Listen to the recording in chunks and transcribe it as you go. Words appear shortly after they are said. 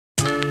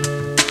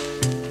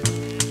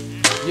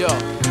Yo,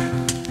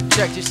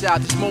 check this out.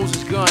 This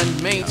Moses Gunn,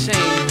 Maintain,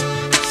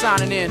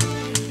 signing in.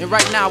 And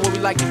right now, what we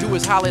like to do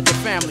is holler at the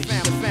families.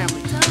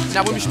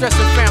 Now, when we stressing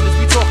families,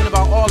 we talking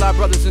about all our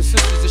brothers and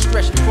sisters that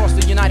stretched across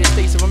the United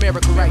States of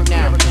America right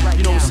now.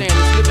 You know what I'm saying?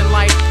 It's living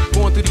life,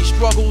 going through these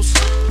struggles,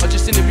 or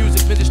just in the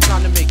music business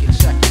trying to make it.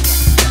 Check it.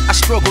 I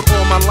struggled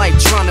all my life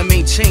trying to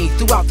maintain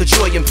throughout the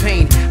joy and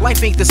pain.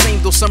 Life ain't the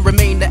same though some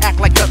remain to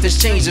act like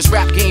nothing's changed. This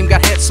rap game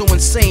got heads so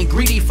insane,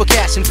 greedy for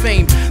cash and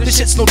fame. This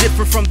shit's no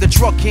different from the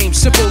drug game,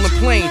 simple and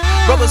plain.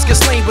 Brothers get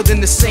slain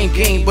within the same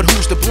game, but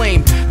who's to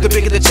blame? The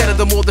bigger the cheddar,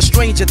 the more the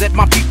stranger that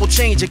my people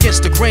change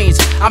against the grains.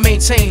 I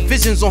maintain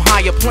visions on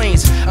higher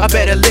planes, a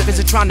better living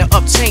and trying to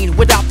obtain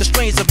without the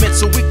strains of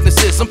mental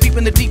weaknesses. I'm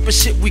peeping the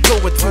deepest shit we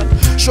going through.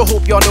 Sure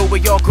hope y'all know where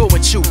y'all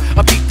going to.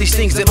 I peep these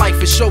things that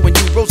life is showing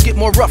you. Roads get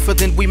more rougher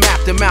than we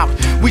map them out.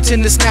 We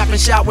tend to snap and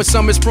shout when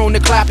some is prone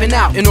to clapping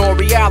out. In all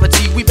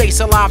reality, we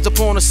base our lives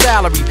upon a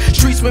salary.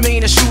 Streets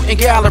remain a shooting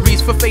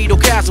galleries for fatal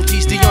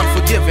casualties, the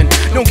unforgiven.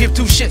 Don't give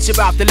two shits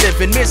about the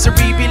living.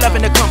 Misery be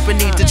loving the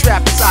company to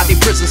trap inside their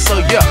prison. So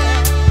yeah.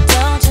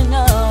 Don't you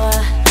know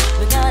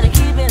we gotta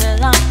keep it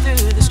alive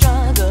through the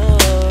struggle?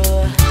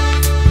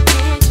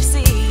 Can't you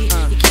see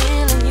you're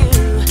killing you?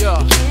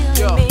 You're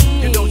killing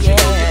me. You don't you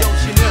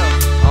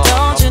know?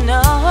 Don't you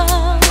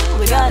know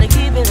we gotta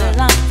keep it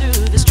alive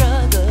through the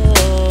struggle?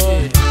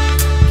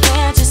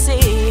 Can't you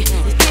see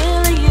it's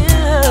killing you?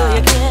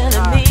 You're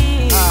killing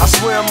me. I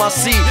swear on my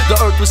seed, the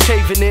earth was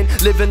caving in.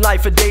 Living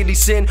life a daily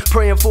sin,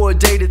 praying for a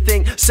day to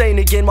think. Sane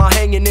again while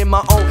hanging in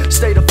my own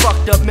state of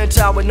fucked up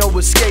mental with no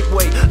escape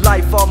way.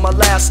 Life on my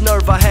last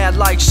nerve I had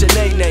like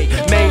Shanae.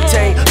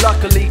 Maintain,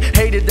 luckily,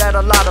 hated that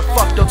a lot of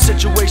fucked up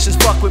situations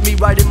fuck with me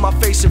right in my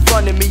face in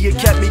front of me. It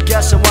kept me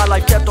guessing while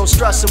life kept on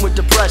stressing with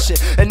depression.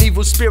 And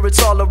evil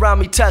spirits all around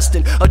me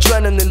testing,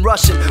 adrenaline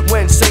rushing.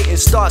 When Satan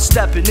starts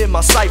stepping in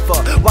my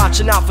cipher,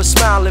 watching out for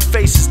smiling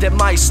faces that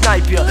might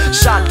snipe ya.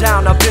 Shot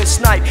down, I've been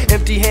sniped,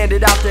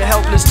 empty-handed out there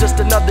helpless. Just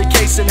another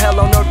case in hell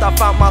on earth. I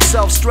found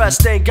myself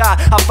stressed, thank God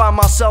I find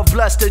myself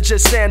blessed to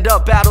just stand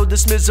up, battle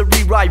this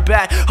misery right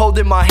back,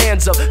 holding my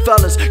hands up.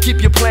 Fellas,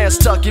 keep your plans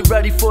tucked, get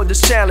ready for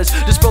this challenge.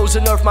 This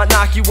frozen earth might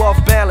knock you off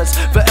balance.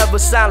 Forever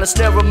silence,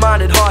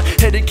 narrow-minded,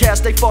 hard-headed cats,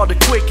 they fall the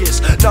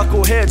quickest.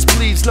 Knuckleheads,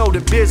 please know the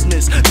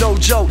business. No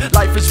joke,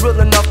 life is real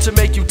enough to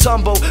make you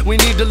tumble. We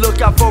need to look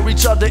out for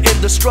each other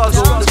in the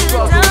struggle.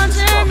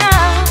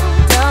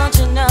 Don't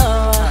you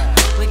know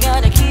we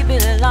gotta keep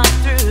it alive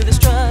through the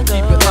struggle?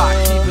 Keep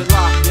it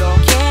locked, yo.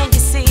 Can't you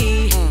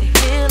see it's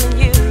killing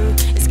you?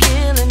 It's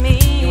killing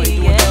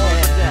me.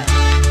 Yeah.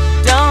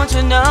 Don't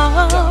you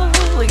know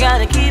we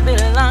gotta keep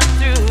it alive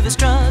through the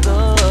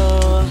struggle?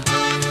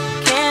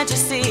 Can't you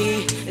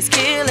see it's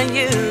killing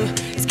you?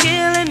 It's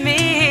killing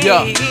me.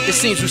 Yo, it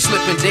seems we're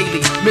slipping daily.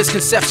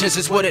 Misconceptions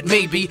is what it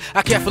may be.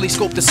 I carefully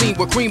scope the scene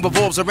where cream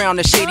revolves around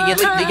the shady. And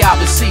lately I've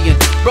been seeing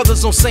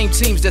brothers on same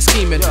teams that's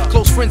scheming.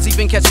 Close friends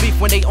even catch beef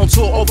when they on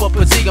tour over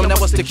per diem. Now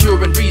what's the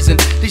cure and reason?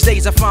 These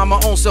days I find my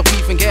own self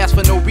beefing gas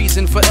for no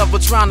reason. Forever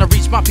trying to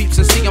reach my peeps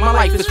and see 'em. My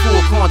life is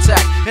full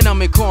contact and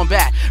I'm in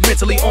combat.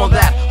 Mentally on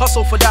that.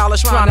 Hustle for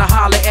dollars, trying to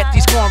holler at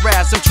these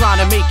comrades. I'm trying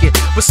to make it,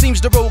 but seems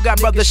the road got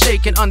brothers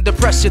shaking under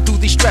pressure through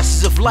these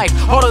stresses of life.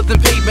 Harder than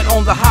pavement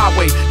on the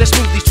highway. Let's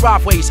move these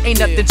driveways. Ain't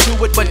nothing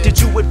to it but to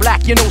do it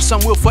black. You know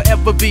some will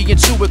forever be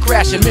into it.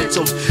 Crashing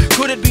mentals.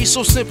 Could it be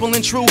so simple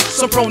and true?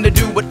 Some prone to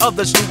do what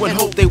others do and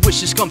hope their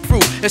wishes come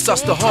through. It's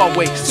us the hard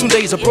way. Soon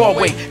days of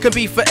Broadway can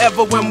be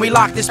forever when we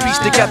lock this piece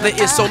together.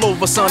 It's all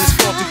over, son. It's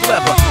far too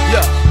clever.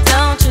 Yeah.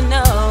 Don't you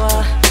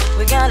know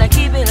we gotta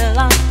keep it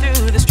alive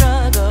through the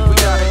struggle? We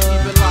gotta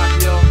keep it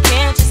locked, yo.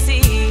 Can't you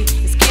see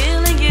it's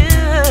killing you?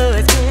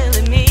 It's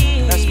killing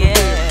me. That's Yeah.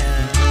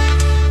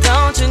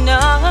 Don't you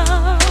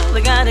know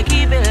we gotta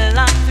keep it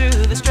alive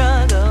through the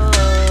struggle?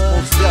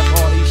 Most def,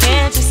 all these shit.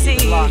 Can't you Keep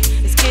it see locked.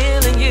 it's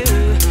killing you?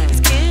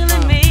 It's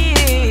killing me.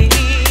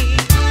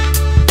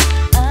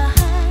 Yeah.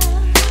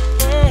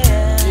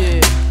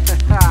 Yeah.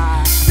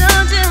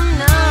 Don't you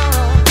know?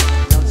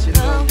 Don't you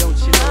know? Don't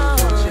you know?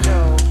 Don't you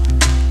know?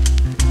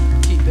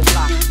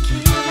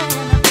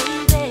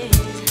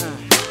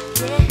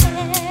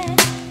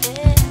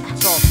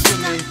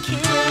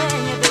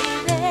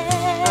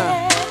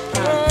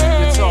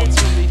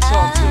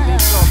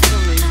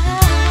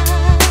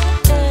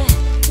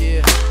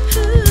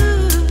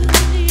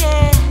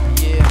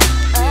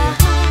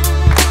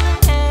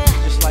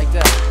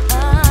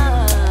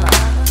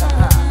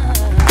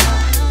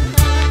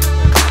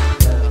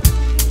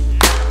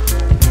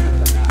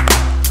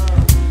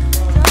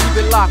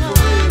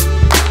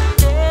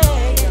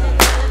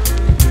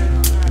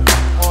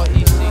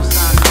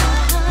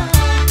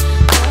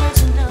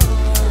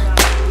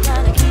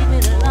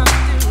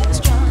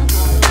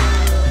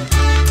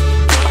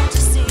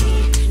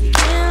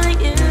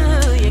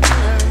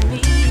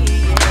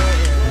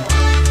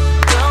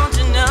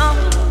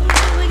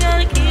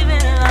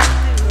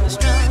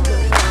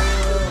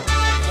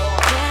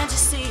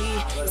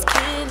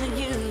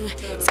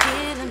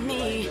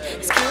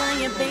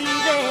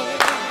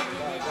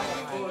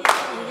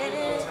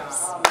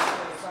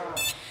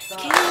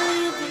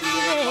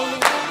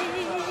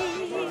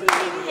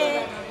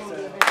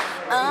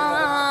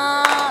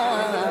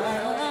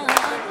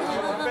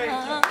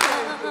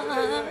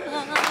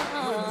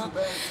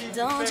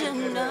 Don't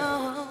you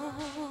know?